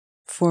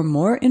For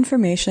more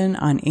information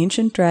on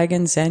Ancient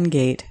Dragon Zen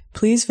Gate,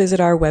 please visit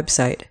our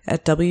website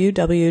at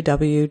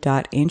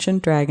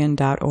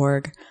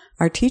www.ancientdragon.org.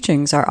 Our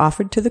teachings are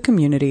offered to the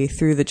community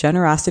through the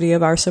generosity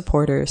of our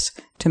supporters.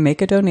 To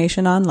make a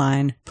donation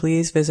online,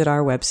 please visit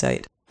our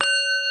website.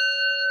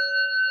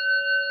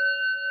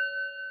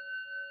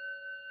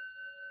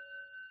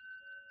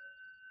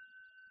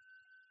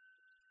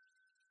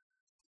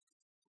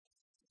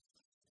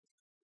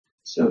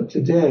 So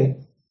today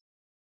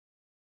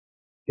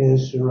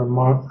is a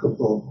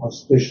remarkable,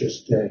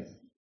 auspicious day.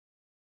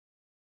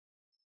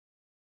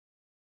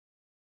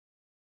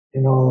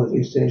 In all of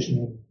East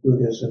Asian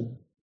Buddhism,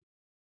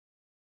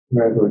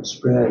 wherever it's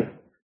spread,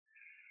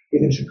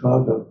 even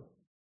Chicago,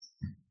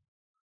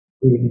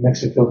 even New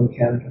Mexico and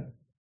Canada.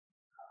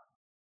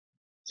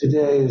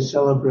 Today is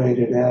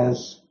celebrated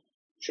as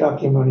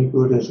Shakyamuni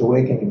Buddha's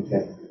Awakening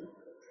Day.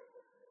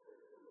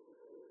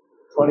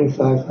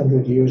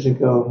 2,500 years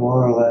ago,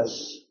 more or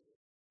less,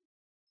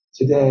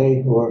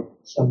 today or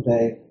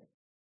someday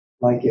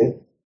like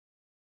it,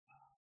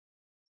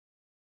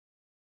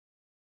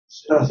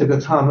 Siddhartha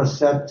Gautama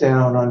sat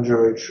down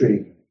under a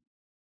tree.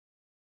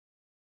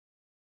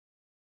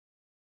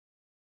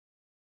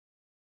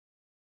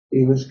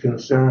 He was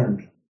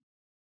concerned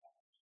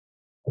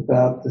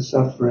about the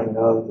suffering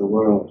of the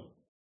world.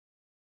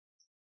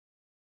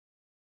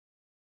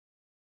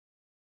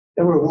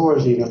 There were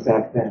wars even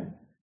back then.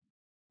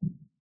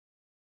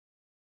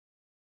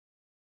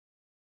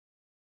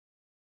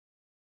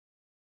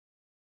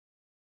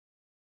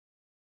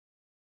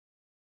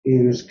 He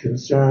was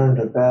concerned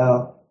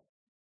about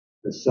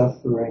the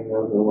suffering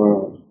of the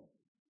world.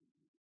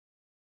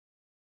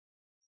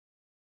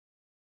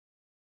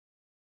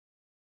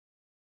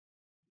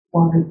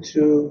 Wanted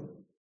to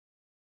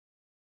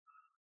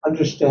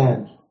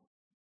understand,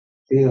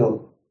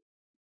 feel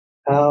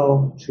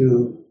how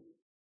to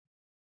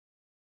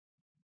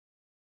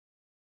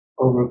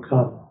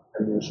overcome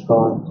and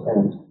respond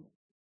and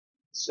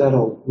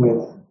settle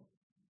with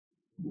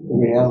the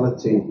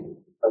reality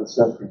of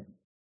suffering.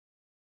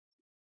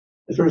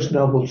 The first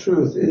noble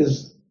truth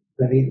is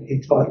that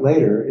he taught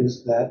later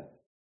is that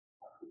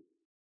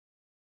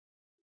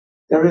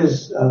there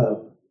is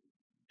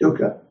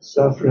dukkha,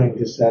 suffering,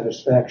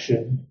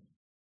 dissatisfaction,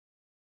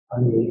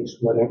 unease,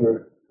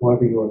 however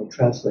you want to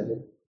translate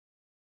it.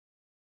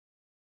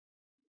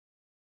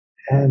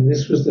 And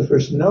this was the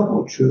first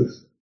noble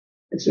truth.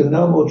 It's a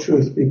noble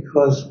truth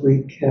because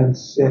we can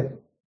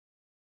sit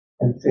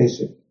and face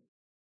it.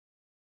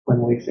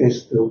 When we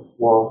face the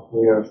wall,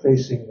 we are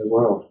facing the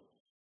world,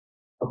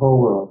 the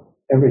whole world,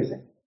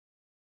 everything,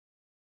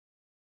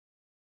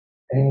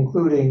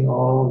 including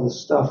all the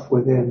stuff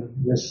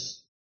within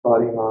this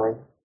body-mind,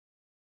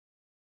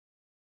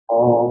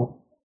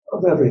 all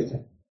of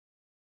everything.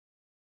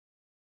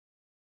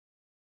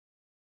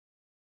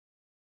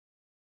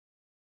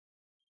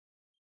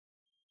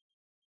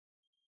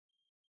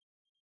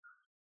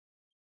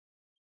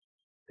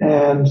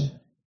 And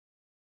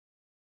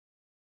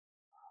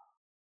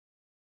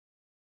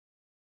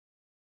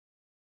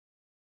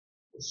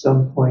at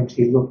some point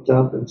he looked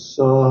up and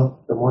saw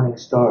the morning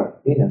star,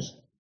 Venus.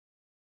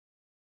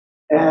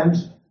 And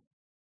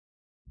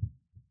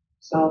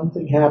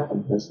something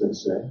happened, as they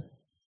say.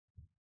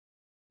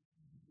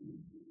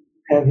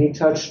 And he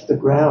touched the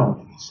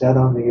ground. He sat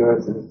on the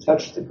earth and he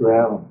touched the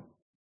ground.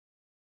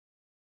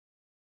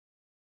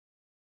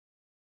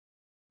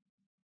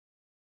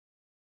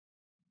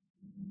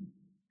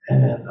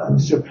 And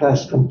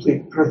unsurpassed,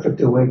 complete, perfect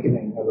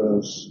awakening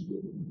arose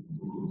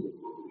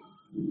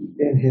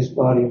in his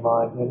body,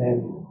 mind, and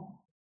in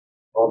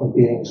all the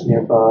beings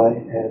nearby,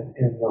 and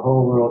in the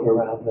whole world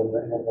around him,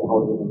 and in the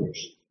whole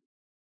universe.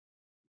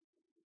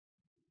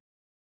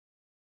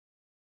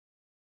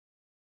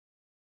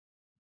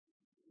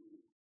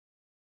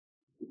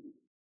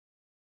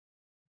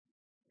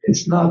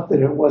 It's not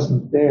that it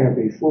wasn't there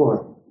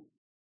before,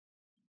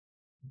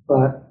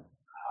 but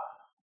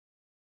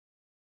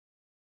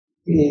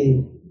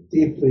he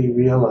deeply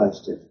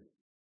realized it.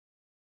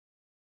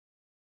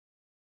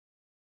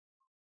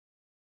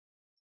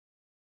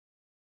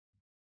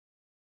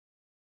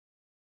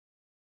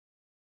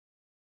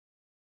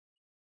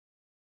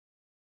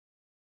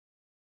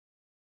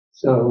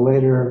 So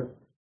later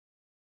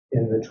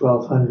in the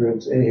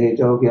 1200s, Eihei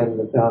Dogen,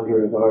 the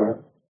founder of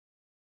our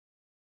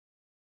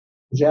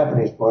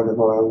Japanese part of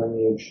our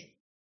lineage,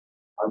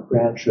 our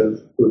branch of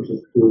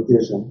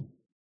Buddhism,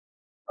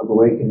 of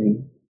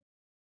awakening,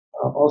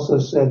 also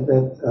said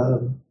that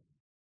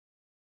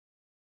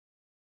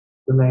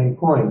the main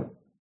point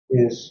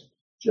is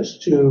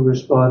just to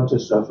respond to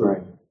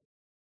suffering,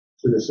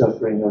 to the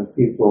suffering of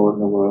people in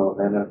the world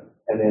and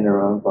in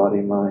our own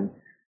body, mind,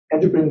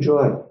 and to bring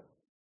joy.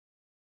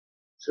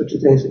 So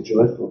today's a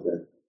joyful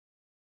day.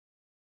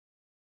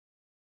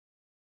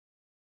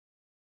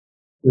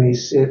 We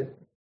sit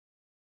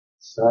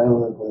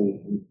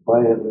silently and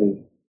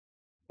quietly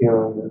here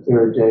on the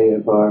third day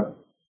of our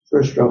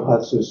first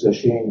Rohatsu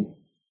session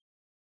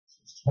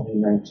since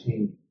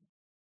 2019.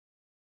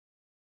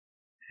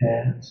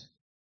 And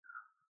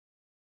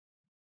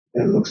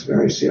It looks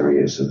very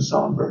serious and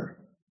somber.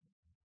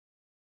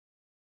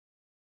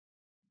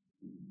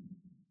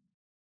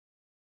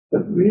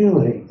 But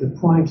really, the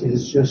point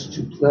is just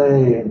to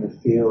play in the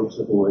fields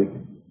of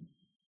awakening,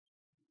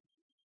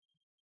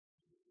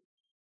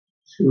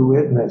 to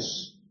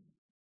witness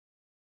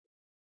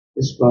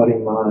this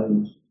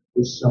body-mind,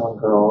 this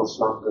Sangha, all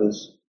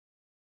Sanghas,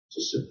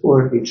 to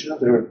support each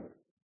other,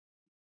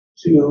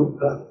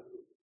 to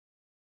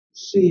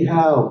see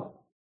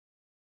how,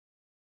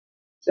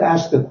 to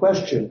ask the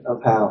question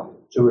of how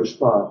to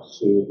respond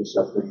to the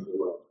suffering of the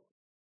world,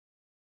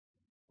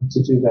 and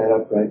to do that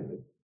uprightly.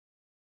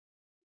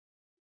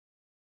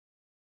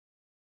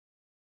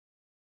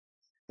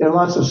 There are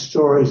lots of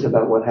stories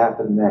about what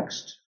happened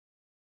next.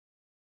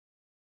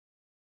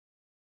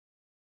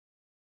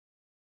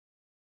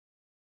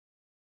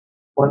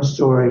 One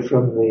story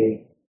from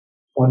the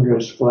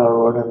wondrous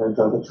flower ornament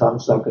of the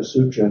Tamsaka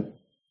Sutra,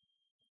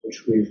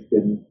 which we've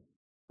been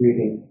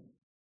reading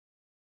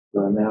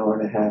for an hour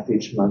and a half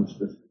each month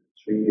for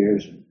 3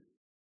 years.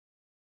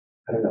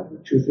 I don't know,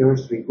 2/3,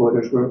 3/4,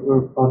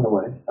 we're on the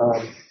way.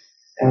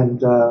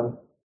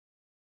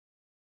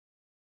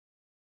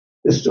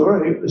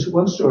 This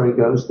one story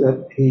goes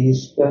that he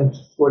spent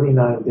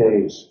 49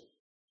 days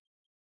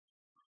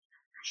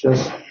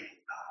just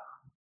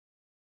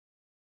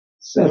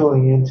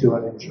settling into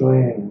and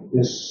enjoying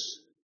this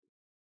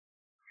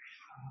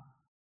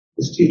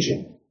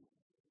teaching.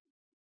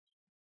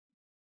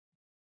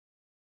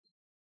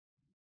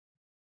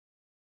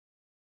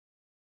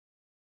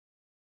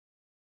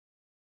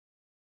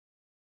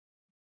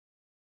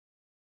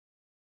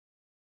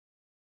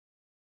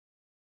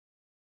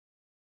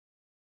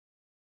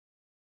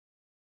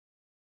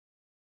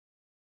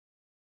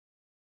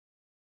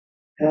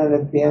 And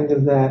at the end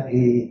of that,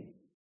 he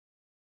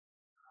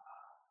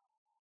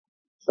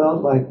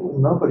felt like, well,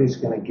 nobody's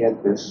going to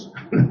get this.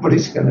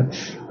 Nobody's going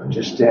to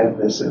understand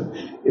this. And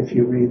if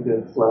you read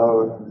the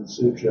Flower Ornament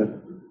Sutra,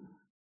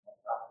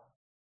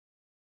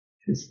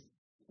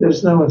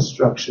 there's no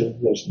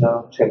instruction, there's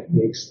no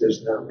techniques,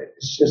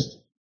 it's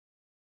just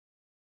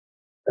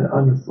an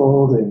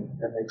unfolding,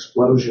 an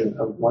explosion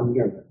of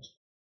wonderment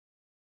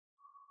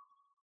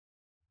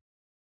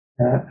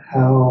at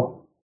how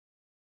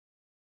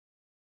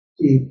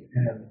deep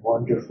and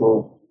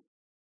wonderful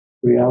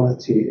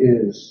reality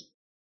is,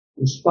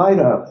 in spite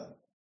of,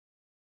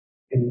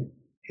 in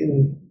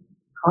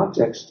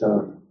context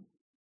of,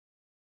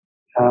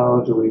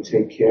 how do we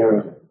take care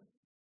of it?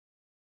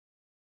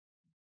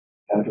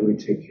 How do we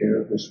take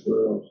care of this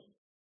world,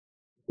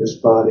 this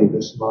body,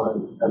 this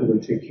mind? How do we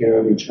take care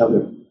of each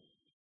other?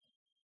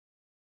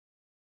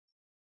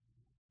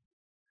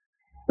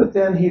 But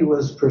then he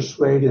was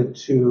persuaded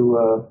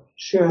to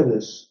share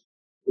this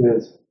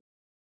with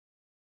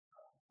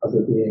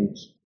other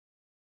beings.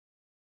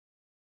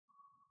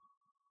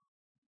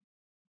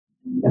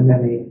 And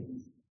then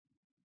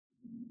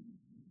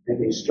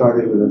he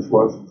started with the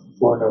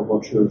four noble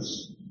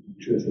truths: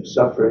 the truth of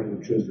suffering,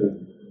 the truth of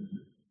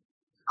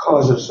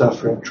cause of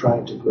suffering,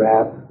 trying to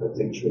grab the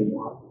things we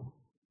want,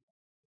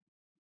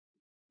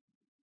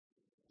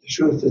 the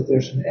truth that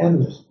there's an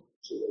end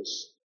to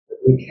this, that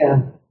we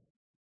can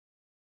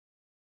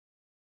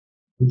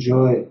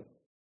enjoy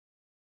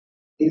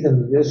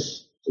even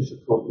this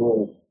difficult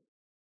world.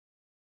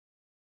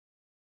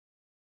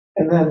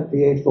 And then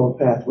the Eightfold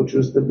Path, which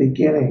was the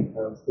beginning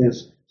of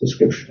this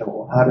description of,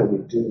 well, how do we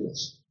do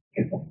this?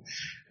 And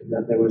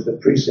then there was the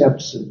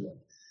precepts and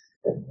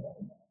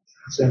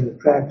the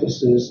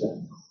practices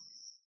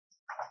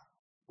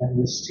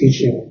and this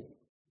teaching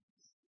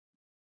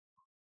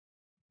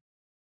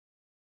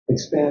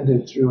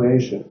expanded through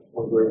Asia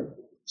over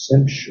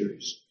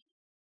centuries.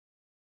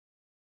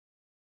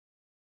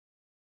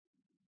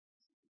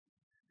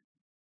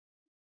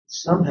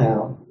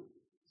 Somehow,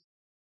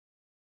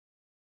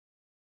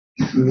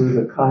 through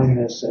the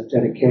kindness and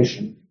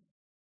dedication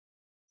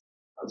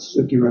of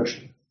Suki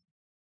Roshi,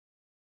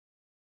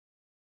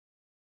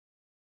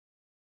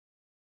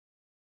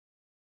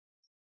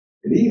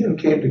 it even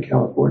came to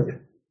California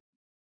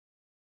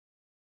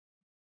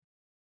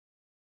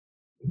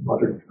in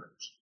modern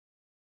terms.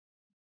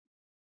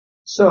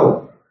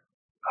 So,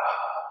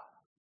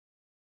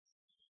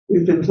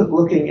 we've been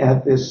looking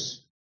at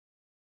this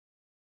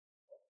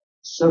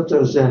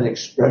Soto Zen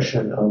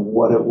expression of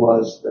what it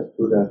was that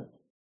Buddha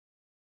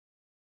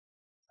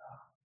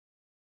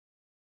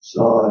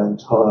saw and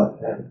taught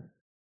and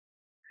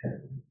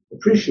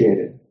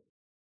appreciated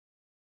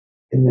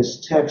in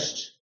this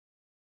text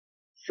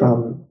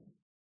from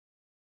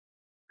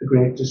the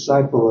great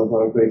disciple of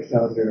our great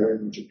founder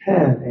in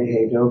Japan,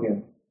 Eihei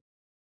Dogen.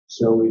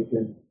 So we've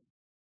been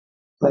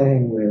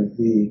playing with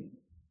the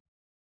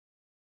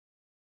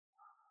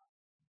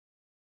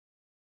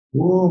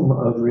womb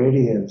of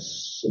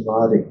radiance,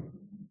 samadhi,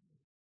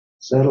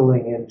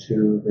 settling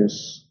into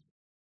this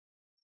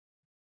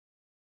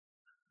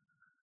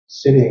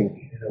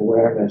sitting in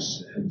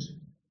awareness and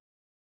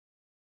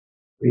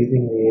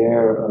breathing the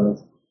air of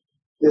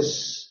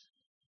this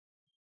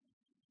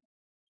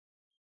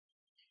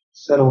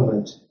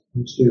settlement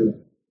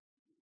into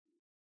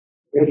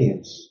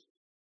radiance.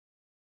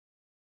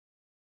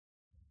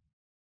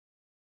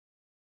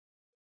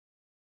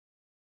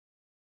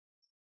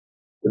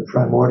 The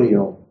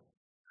primordial,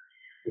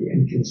 the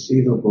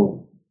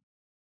inconceivable,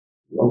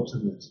 the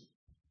ultimate.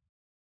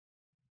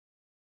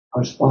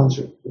 Our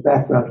sponsor, the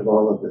background of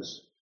all of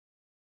this.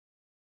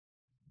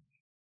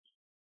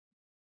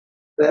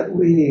 That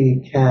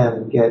we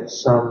can get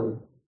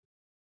some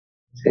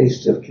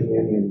taste of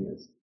communion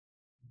with.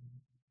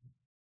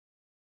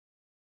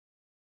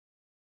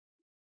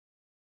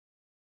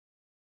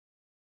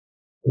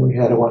 We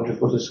had a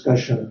wonderful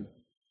discussion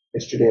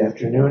yesterday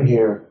afternoon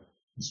here,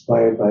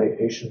 inspired by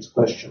Asian's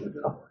question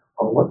about,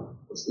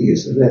 what's the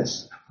use of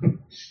this?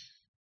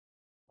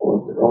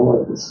 Or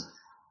all of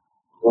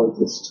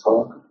this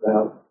talk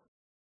about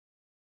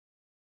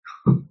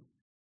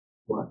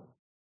what?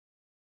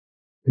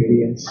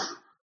 Radiance.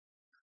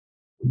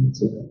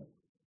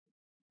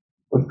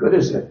 What good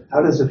is it?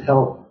 How does it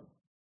help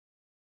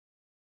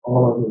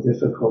all of the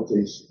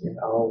difficulties in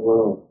our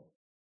world?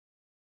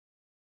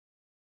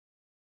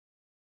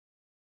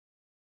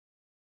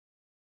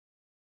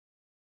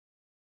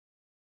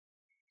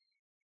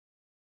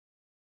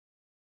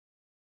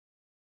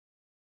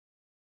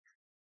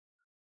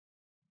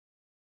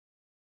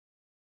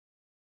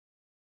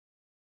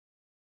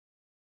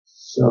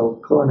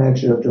 So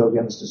Koenji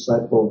Dogen's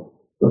disciple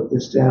wrote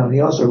this down. He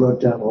also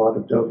wrote down a lot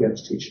of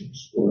Dogen's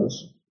teachings for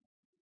us.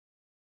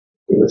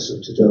 He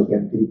listened to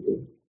Dogen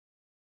deeply.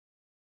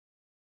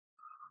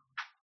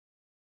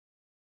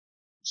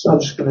 So I'm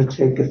just going to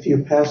take a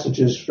few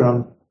passages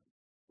from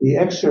the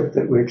excerpt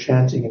that we're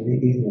chanting in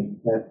the evening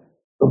that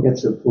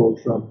Dogetsu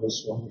pulled from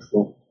this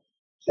wonderful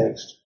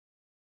text.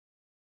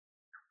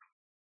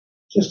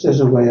 Just as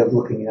a way of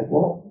looking at,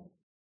 well,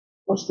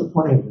 what's the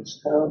point of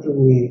this? How do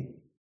we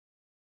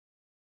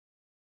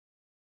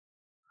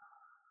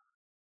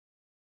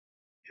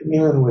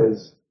commune with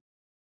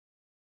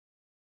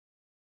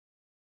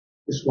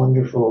this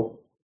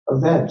wonderful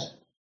event,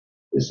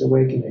 this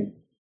awakening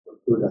of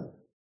Buddha,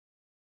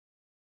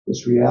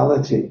 this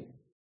reality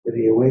that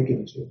he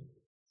awakened to?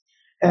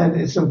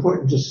 And it's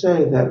important to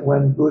say that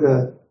when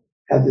Buddha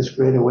had this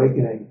great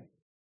awakening,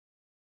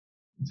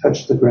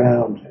 touched the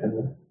ground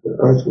and the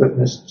earth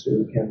witnessed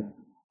to him,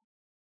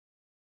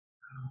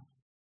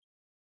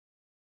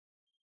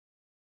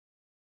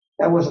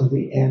 that wasn't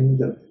the end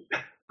of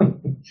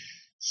it.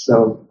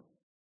 So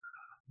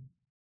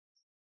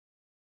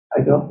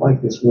I don't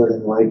like this word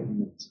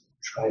enlightenment.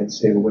 Try and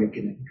say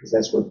awakening, because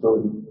that's what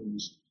Bodhi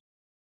means.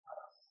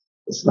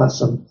 It's not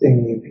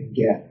something you can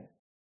get.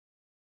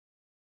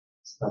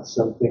 It's not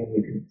something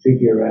you can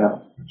figure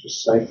out or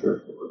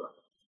decipher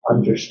or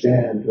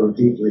understand or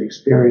deeply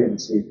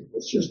experience even.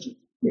 It's just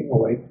being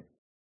awake.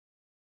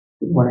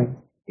 Good morning.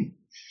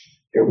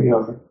 Here we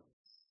are.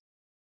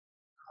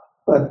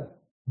 But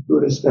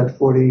Buddha spent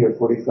 40 or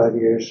 45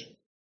 years,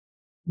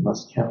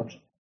 must count,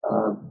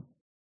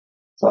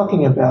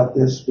 talking about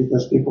this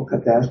because people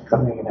kept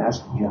coming and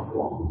asking him,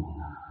 well,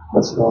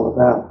 what's it all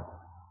about?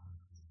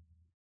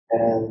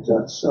 And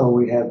so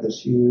we have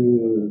this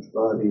huge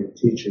body of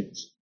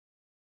teachings.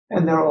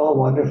 And they're all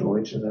wonderful,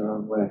 each in their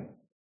own way.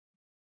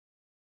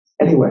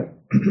 Anyway,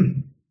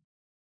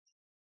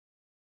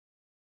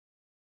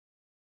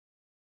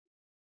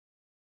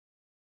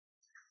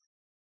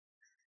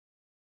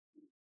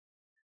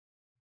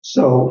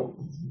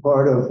 so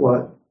part of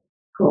what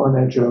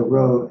Koenji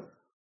wrote,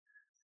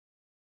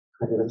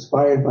 kind of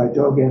inspired by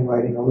Dogen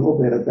writing a little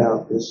bit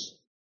about this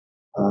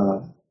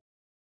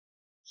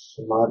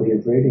samadhi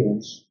of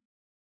radiance,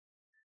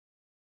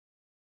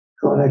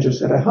 Koenji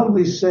said, I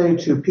humbly say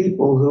to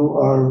people who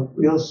are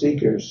real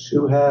seekers,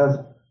 who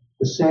have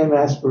the same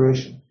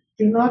aspiration,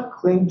 do not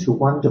cling to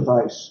one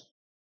device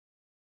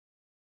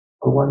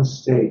or one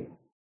state,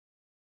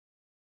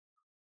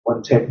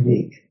 one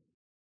technique,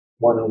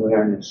 one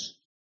awareness.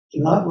 Do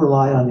not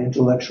rely on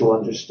intellectual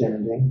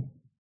understanding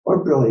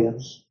or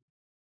brilliance.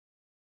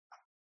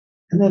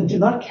 And then do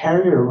not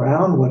carry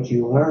around what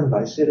you learn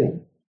by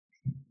sitting.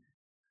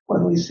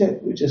 When we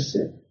sit, we just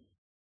sit.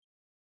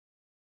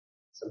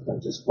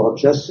 Sometimes it's called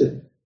just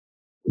sitting.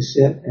 We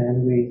sit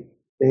and we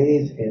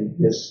bathe in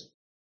this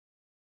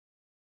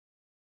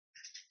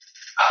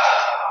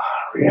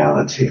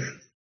reality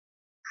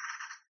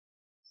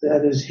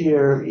that is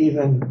here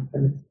even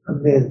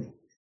amid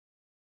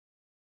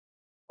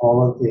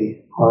all of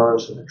the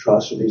horrors and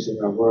atrocities in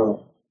our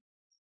world,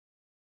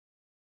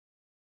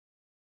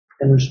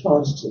 and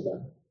responds to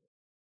them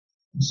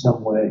in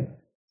some way.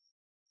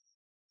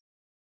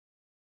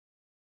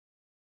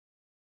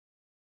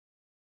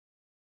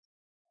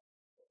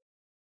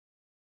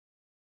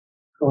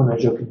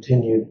 Koenji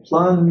continued,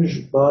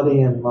 plunge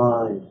body and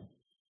mind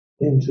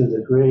into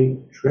the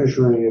great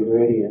treasury of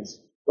radiance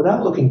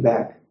without looking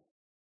back.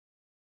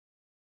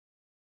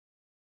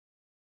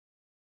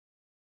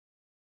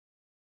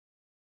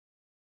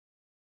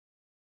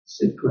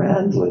 Sit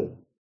grandly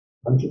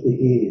under the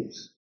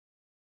eaves.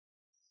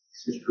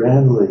 Sit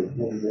grandly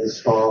in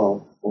this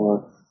hall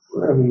or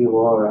wherever you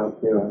are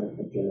out there on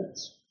the internet.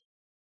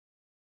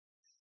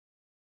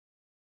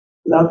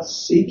 without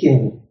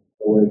seeking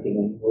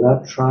awakening,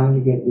 without trying to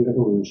get rid of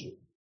illusion,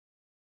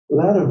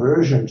 without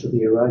aversion to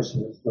the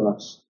arising of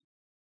thoughts.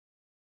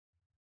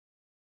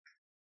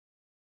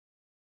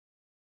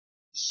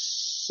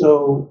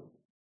 So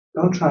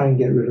don't try and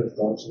get rid of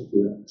thoughts and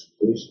feelings,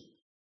 please.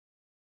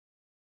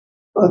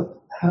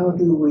 But how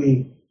do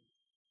we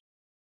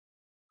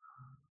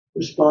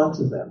respond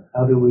to them?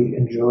 How do we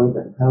enjoy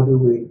them? How do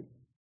we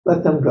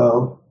let them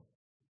go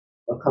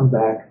or come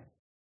back?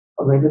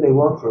 Or maybe they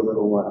won't for a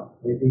little while.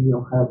 Maybe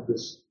you'll have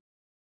this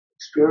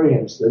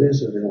experience that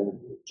is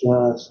available,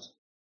 just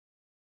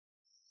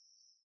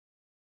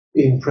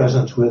being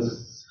present with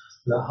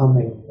the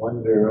humming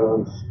wonder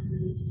of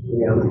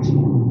reality.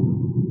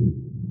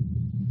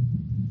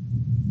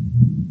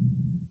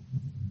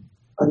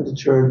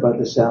 Undeterred by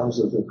the sounds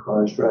of the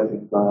cars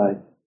driving by.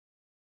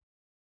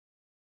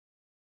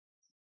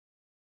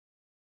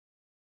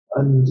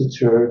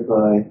 Undeterred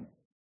by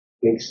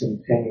aches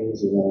and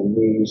pains in our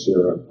knees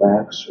or our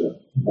backs or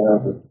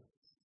wherever.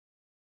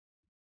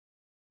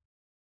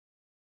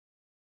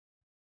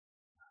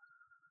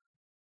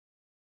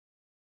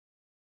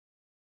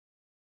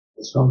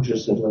 As Homsha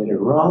said later,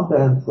 romp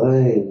and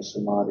play in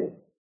samadhi.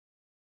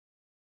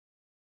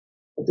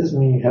 That doesn't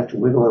mean you have to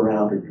wiggle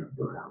around or jump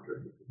around or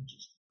anything.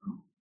 Just,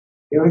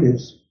 here it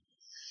is,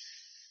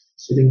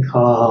 sitting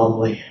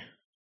calmly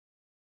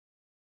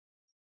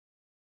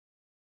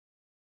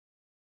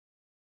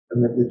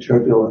amid the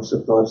turbulence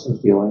of thoughts and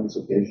feelings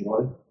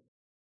occasionally,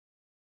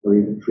 or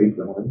even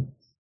frequently.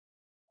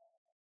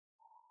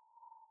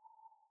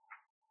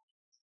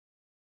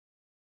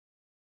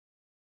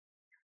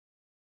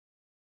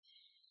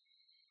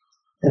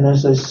 And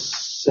as I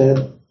say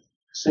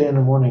in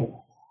the morning,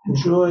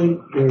 enjoy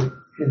your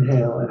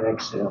inhale and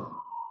exhale.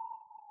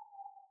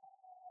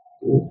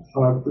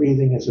 Our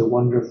breathing is a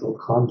wonderful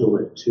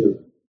conduit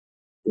to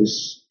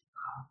this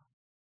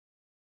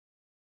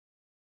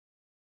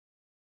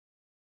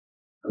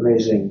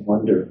amazing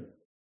wonder.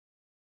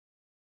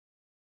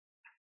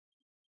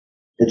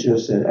 It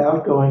just said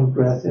outgoing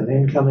breath and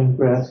incoming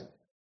breath,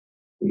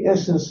 the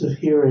essence of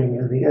hearing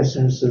and the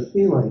essence of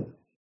feeling,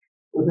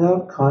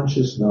 without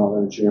conscious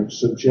knowledge or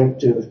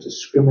subjective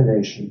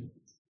discrimination,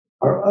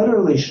 are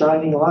utterly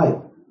shining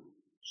light,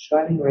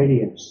 shining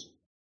radiance,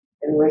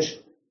 in which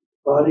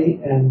body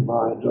and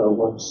mind are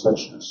one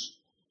suchness.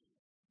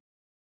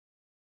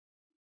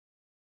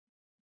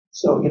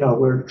 So,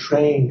 we're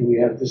trained, we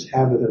have this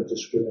habit of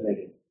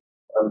discriminating,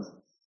 of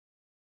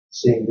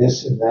seeing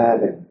this and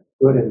that, and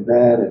good and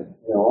bad, and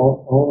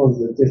all of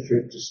the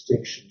different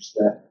distinctions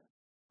that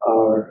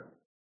our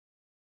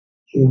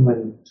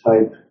human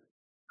type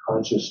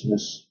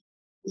consciousness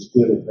is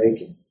good at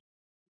making.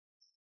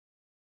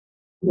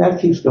 And that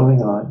keeps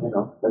going on,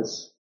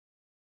 it's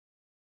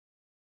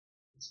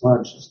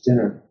lunch, it's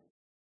dinner,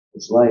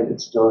 it's light,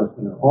 it's dark,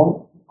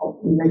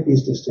 we make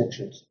these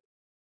distinctions.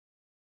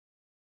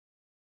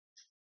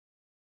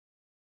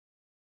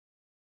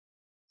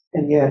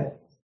 And yet,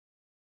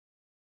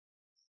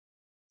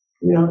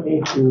 we don't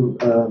need to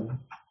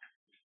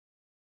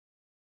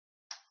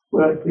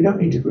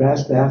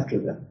grasp after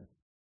them.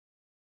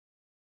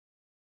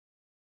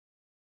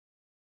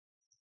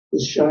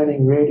 This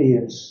shining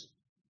radiance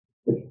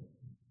in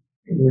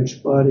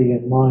which body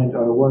and mind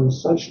are one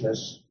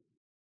suchness,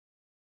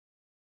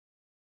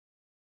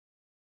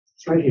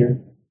 it's right here.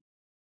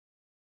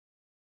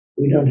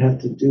 We don't have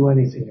to do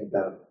anything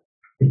about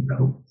it.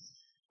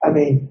 I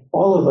mean,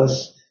 all of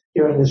us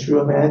here in this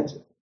room and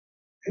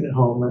at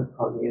home and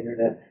on the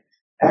internet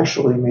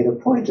actually made a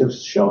point of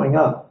showing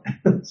up.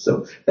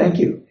 So thank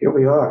you. Here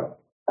we are.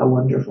 How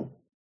wonderful.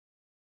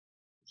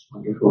 It's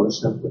wonderful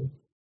assembly.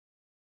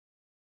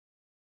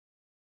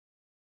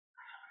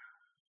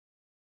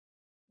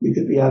 You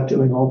could be out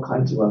doing all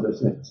kinds of other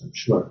things, I'm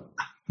sure.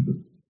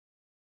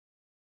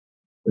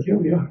 But here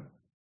we are.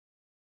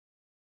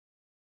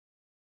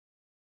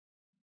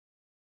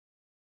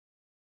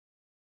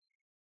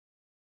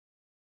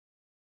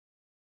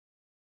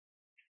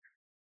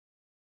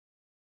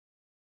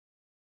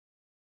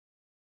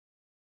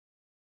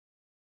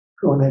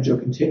 Konejo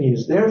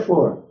continues,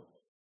 therefore,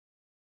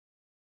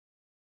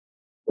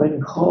 when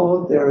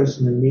called, there is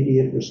an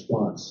immediate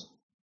response.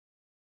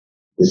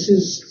 This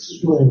is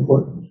really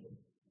important.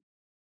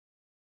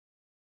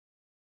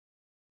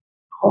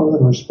 Call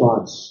and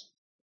response,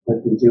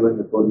 like we do in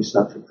the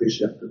Bodhisattva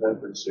precept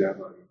remembrance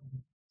ceremony.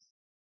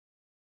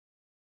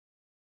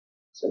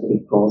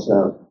 Somebody calls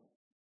out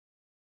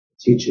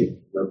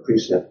teaching or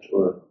precept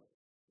or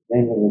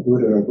name of a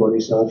Buddha or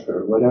Bodhisattva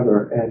or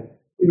whatever, and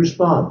we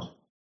respond.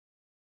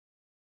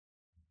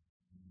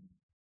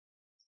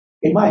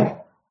 Hey, Mike,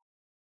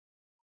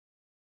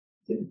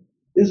 didn't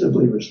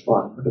visibly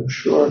respond, but I'm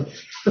sure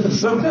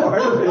some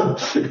part of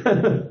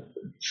him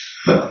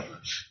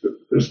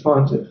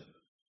responsive.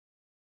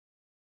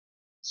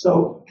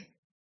 So,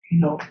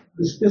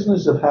 this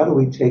business of how do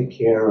we take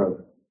care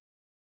of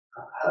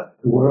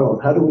the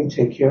world, how do we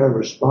take care of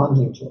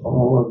responding to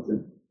all of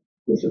the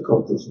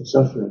difficulties and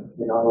suffering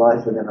in our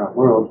life and in our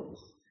world,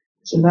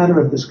 it's a matter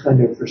of this kind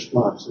of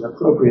response, an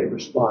appropriate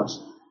response.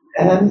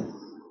 And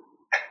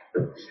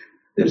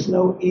there's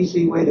no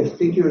easy way to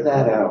figure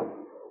that out.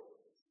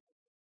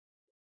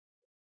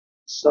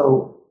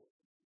 So,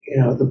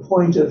 the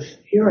point of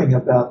hearing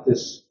about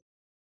this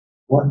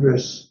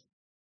wondrous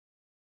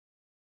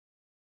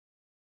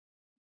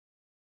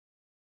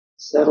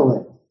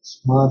settling,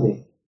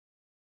 samadhi,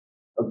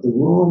 of the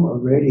womb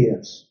of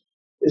radiance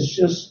is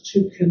just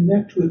to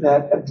connect with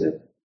that. And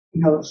to,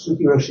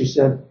 Suki Roshi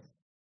said,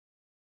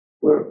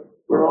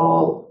 we're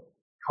all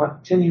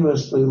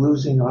continuously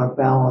losing our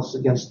balance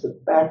against the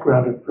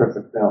background of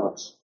perfect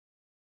balance.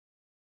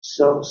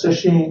 So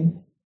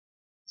sesshin,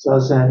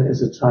 zazen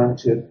is a time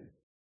to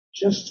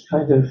just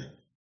kind of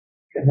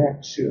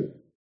connect to,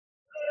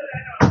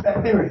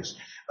 there it is,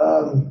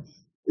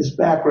 this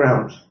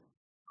background,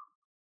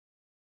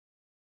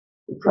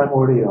 the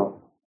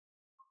primordial,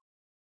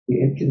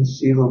 the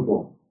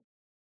inconceivable,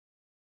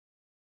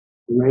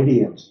 the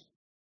radiant.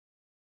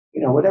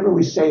 Whatever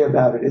we say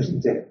about it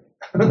isn't it.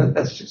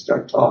 That's just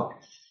our talk.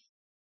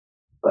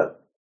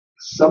 But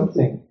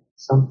something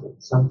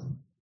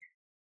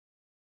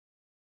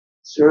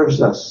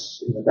serves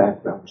us in the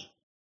background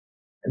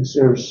and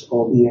serves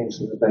all beings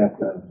in the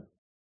background.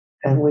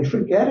 And we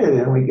forget it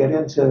and we get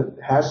into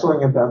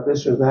hassling about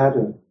this or that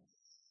and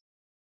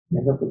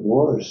end up with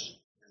wars,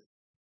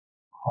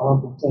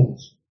 horrible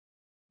things.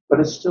 But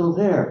it's still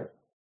there,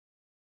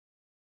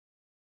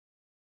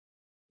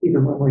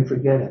 even when we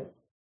forget it.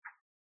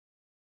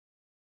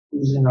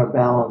 Losing our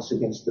balance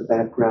against the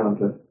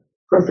background of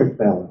perfect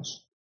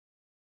balance.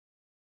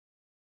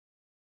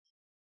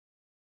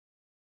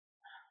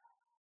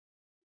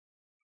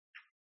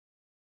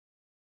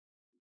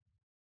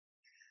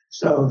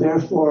 So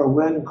therefore,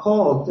 when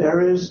called, there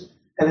is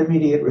an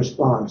immediate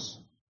response.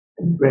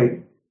 And the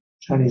great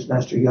Chinese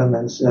master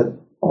Yunmen said,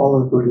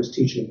 all of Buddha's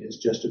teaching is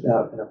just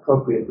about an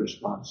appropriate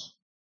response.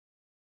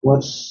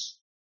 What's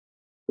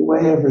the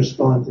way of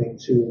responding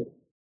to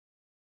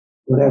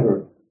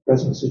whatever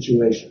present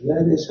situation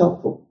that is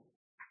helpful?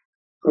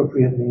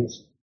 Appropriate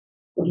means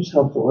what is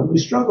helpful? And we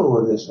struggle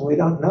with this and we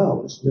don't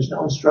know. There's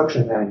no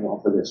instruction manual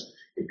for this.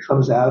 It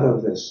comes out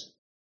of this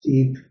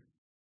deep,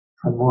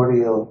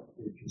 primordial,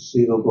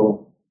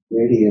 inconceivable,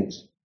 radiant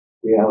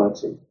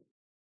reality.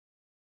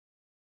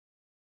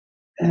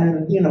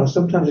 And,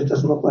 sometimes it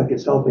doesn't look like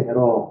it's helping at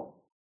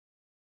all.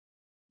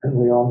 And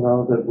we all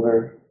know that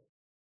we're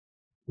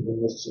in the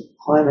midst of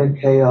climate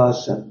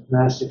chaos and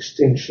mass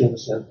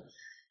extinctions, and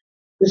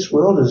this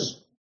world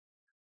is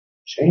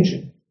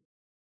changing.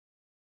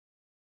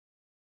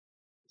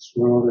 This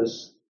world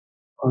is,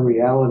 our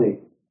reality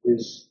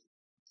is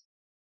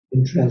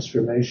in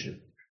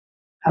transformation.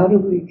 How do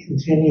we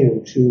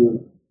continue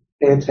to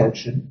pay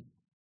attention,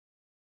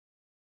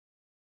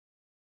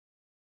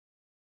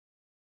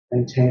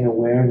 maintain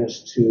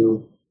awareness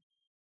to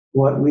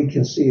what we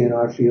can see in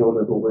our field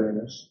of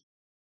awareness?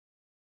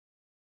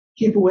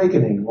 Keep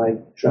awakening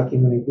like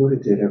Shakyamuni Buddha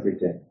did every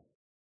day.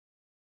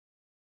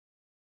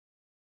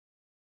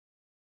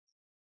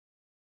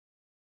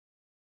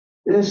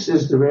 This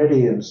is the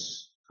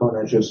radiance,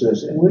 Konajo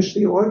says, in which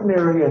the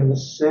ordinary and the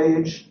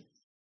sage,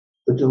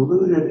 the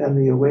deluded and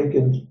the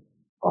awakened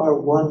are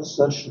one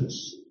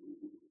suchness.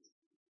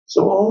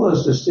 So all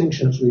those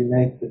distinctions we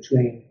make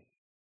between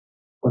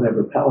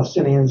whatever,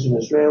 Palestinians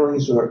and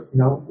Israelis or,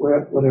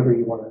 whatever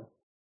you want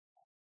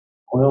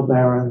to, oil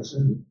barons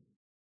and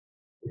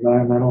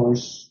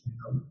environmentalists,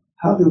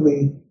 how do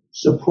we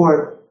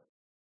support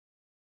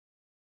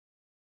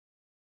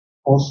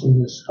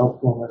wholesomeness,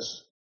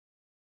 helpfulness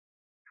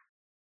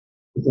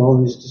with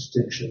all these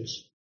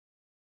distinctions?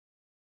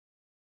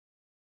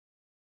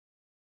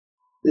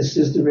 This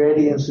is the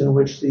radiance in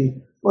which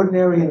the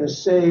ordinary and the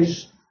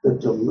sage, the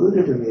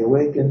deluded and the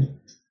awakened,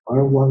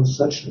 are one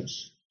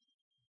suchness.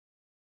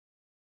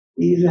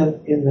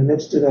 Even in the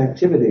midst of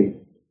activity,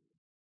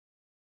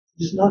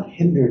 it is not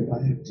hindered by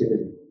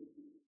activity.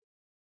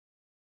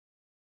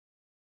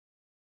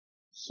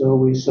 So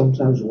we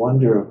sometimes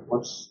wonder,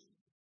 what's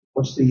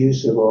the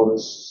use of all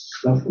this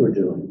stuff we're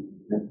doing?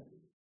 And,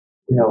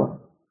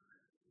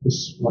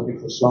 this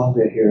wonderful song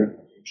they hear,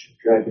 Ancient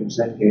Dragon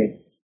Zenge,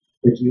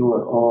 that you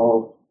are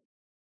all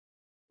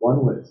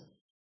one with.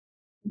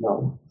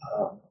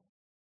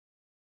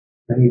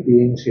 Many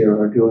beings here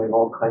are doing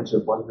all kinds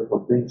of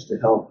wonderful things to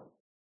help.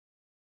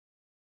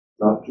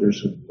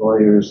 Doctors and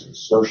lawyers and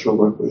social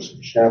workers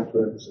and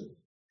chaplains and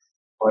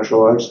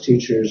martial arts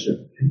teachers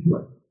and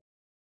anyone.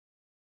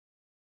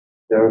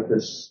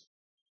 Therapists.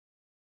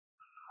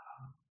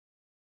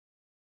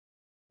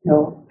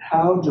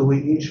 How do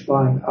we each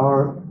find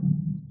our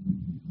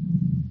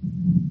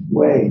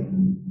way,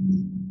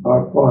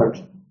 our part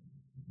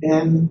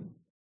in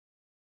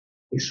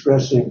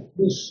expressing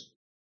this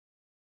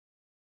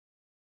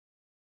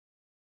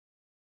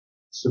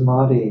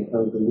samadhi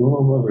of the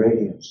womb of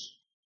radiance?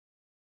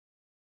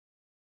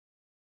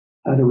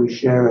 How do we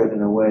share it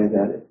in a way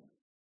that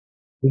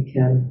we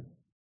can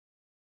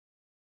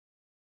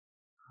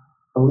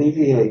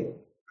alleviate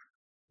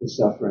the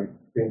suffering,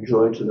 bring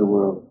joy to the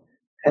world?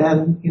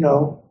 And,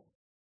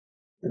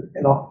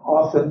 and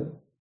often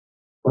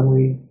when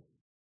we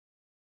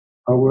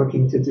are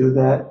working to do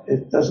that.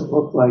 It doesn't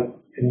look like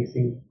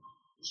anything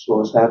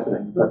useful is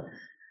happening, but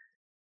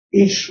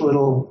each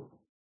little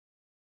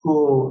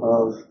pool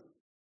of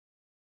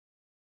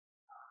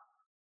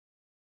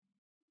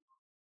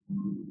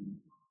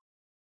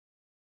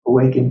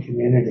awakened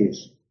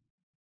communities,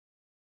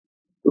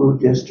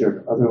 Buddhist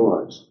or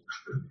otherwise,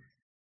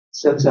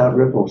 sends out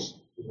ripples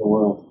in the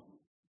world.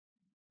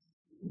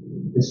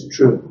 It's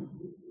true.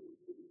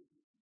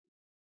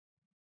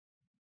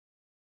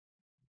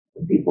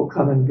 The people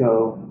come and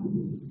go,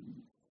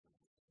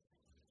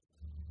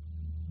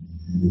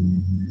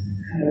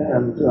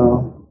 and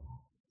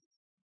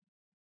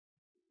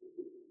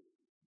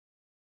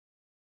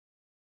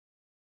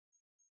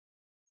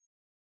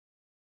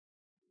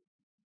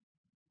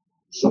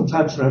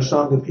sometimes in our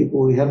song, the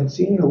people we haven't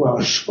seen in a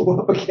while show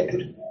up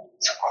again.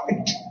 It's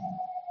hard.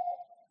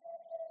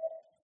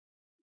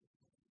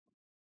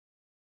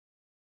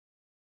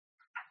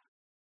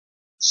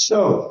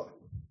 So,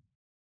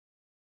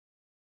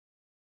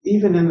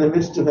 even in the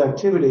midst of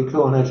activity,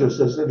 Kohenejo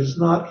says, it is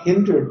not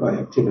hindered by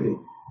activity.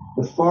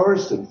 The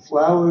forest and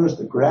flowers,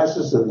 the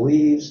grasses and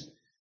leaves,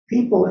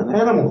 people and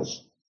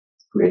animals,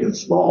 great and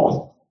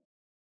small,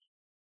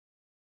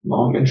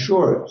 long and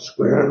short,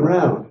 square and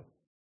round,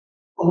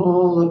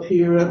 all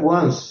appear at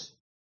once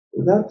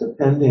without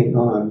depending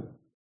on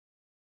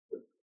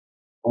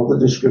all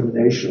the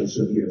discriminations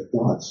of your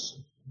thoughts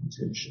and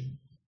intention.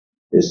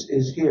 This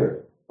is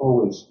here,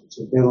 always. It's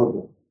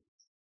available.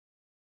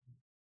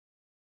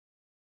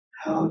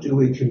 How do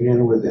we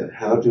commune with it?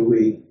 How do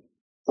we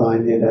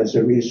find it as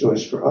a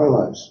resource for our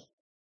lives?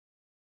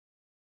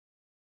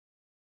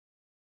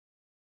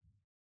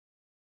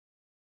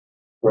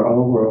 For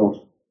our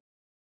world,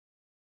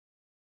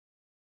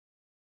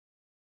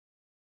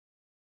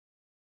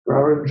 for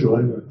our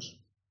enjoyment.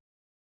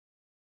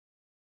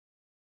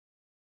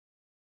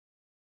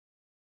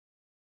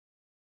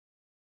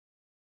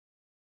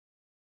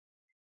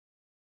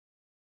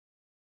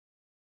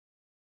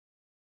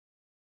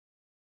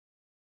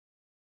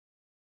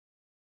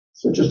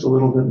 So just a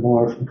little bit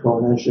more from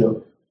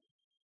Kohenejo.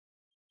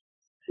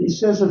 He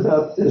says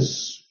about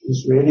this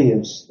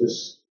radiance,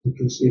 this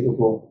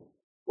inconceivable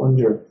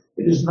wonder,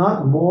 it is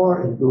not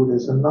more in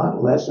Buddhism,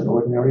 not less in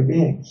ordinary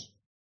beings.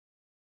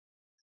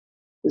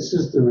 This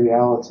is the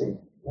reality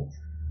of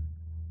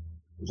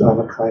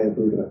Dharmakaya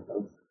Buddha,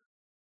 of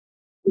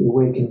the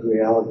awakened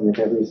reality of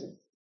everything.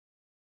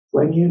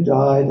 When you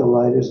die, the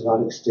light is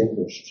not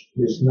extinguished.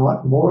 It is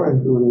not more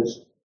in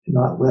Buddhas,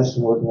 not less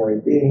in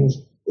ordinary beings.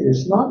 It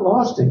is not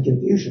lost in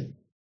confusion.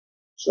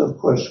 So, of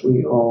course,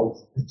 we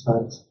all at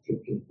times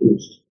get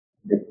confused,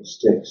 make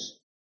mistakes.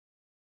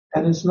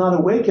 And it's not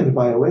awakened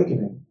by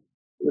awakening.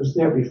 It was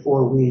there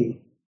before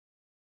we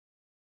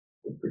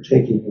were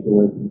partaking of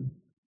awakening.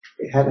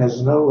 It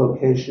has no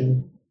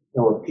location,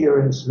 no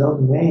appearance, no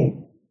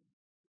name.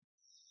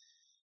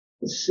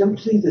 It's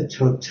simply the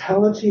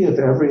totality of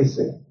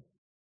everything.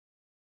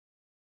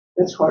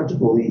 That's hard to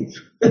believe.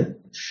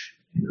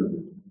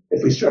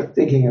 If we start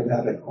thinking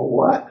about it,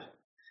 what?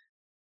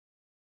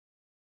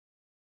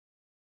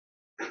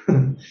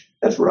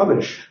 That's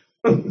rubbish.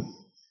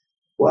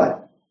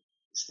 What?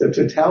 It's the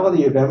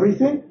totality of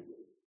everything?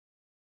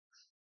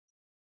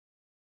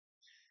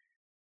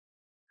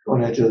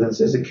 Kohenejo then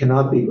says it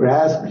cannot be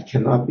grasped, it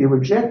cannot be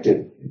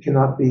rejected, it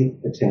cannot be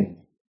attained.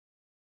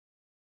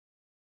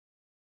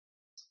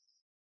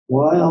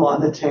 While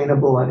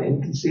unattainable and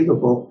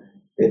inconceivable,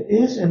 it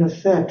is in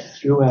effect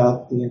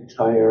throughout the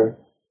entire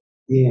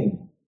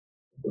being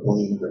of the whole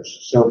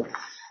universe. So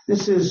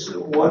this is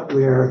what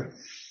we're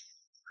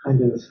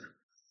kind of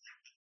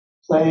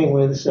playing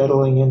with,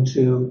 settling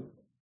into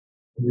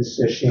in this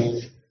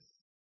session,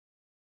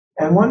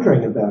 and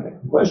wondering about it,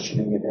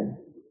 questioning it, and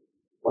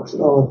what's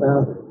it all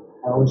about?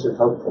 How is it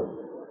helpful?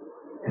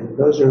 And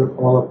those are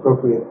all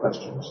appropriate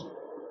questions.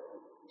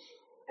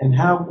 And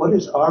what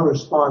is our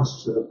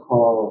response to the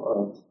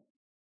call of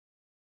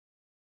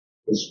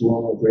this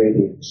womb of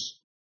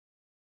radiance?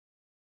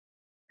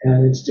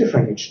 And it's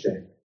different each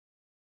day.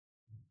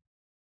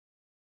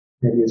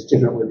 Maybe it's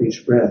different with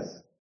each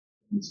breath.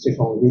 It's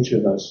different with each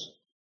of us.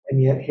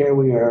 And yet here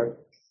we are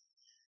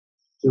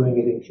doing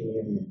it in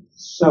communion.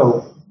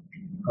 So,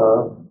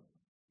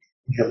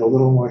 we have a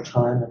little more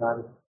time, and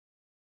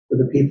for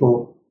the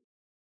people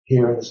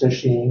here in the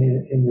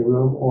session in the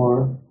room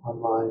or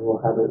online,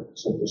 we'll have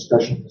some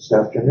discussion this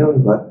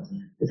afternoon. But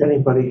if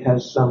anybody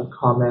has some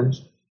comment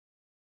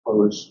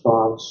or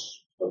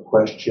response or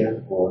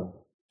question or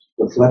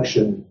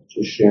reflection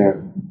to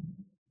share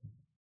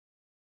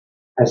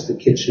as the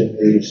kitchen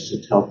leaves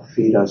to help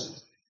feed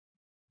us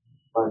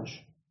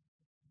lunch,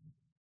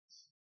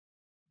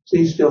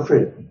 please feel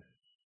free.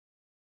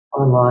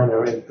 Online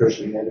or in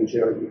person, maybe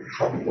Jared, you can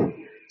help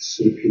me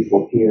see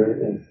people here,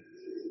 and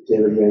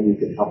David Ray, you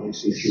can help me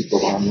see people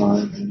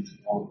online. And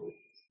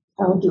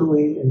how do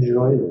we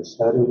enjoy this?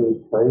 How do we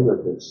play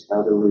with this?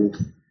 How do we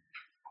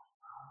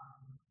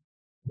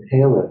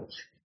inhale it?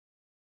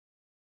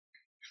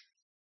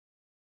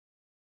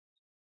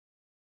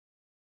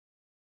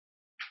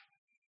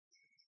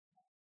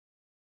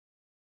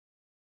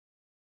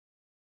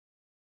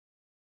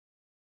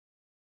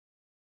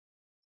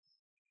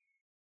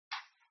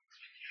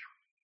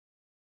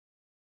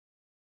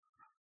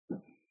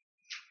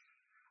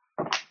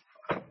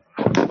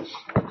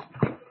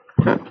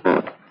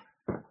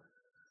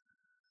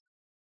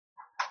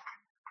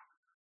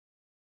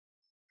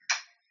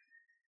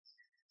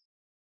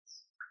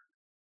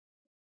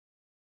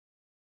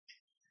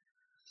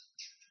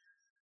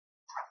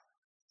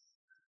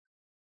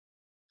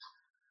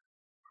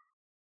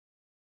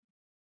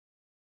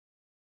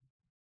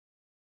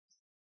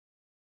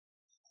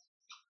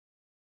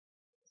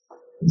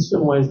 In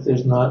some ways,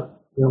 there's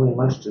not really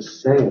much to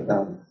say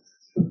about it.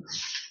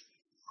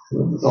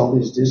 With all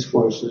these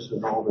discourses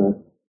and all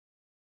the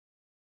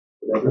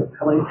whatever.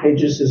 How many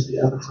pages is the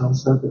Avatar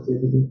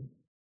Sarkadevidi?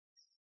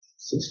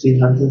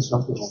 1,600,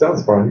 something like that.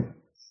 Sounds right.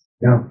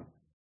 Yeah.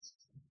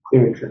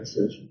 Clear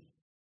translation.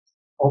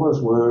 All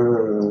those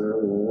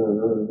words.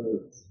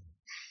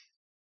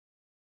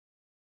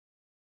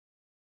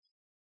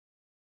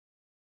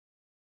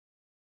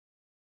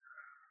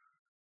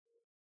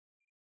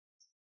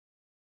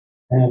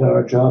 And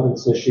our job in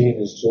Sesshin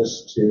is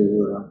just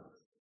to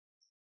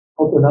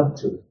open up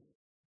to it,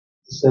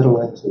 to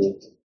settle into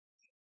it,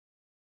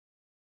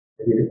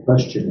 maybe to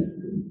question it,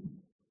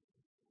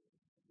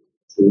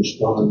 to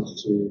respond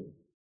to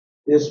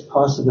this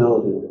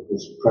possibility of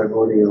this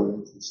primordial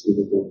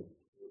inconceivable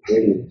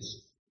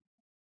radiance.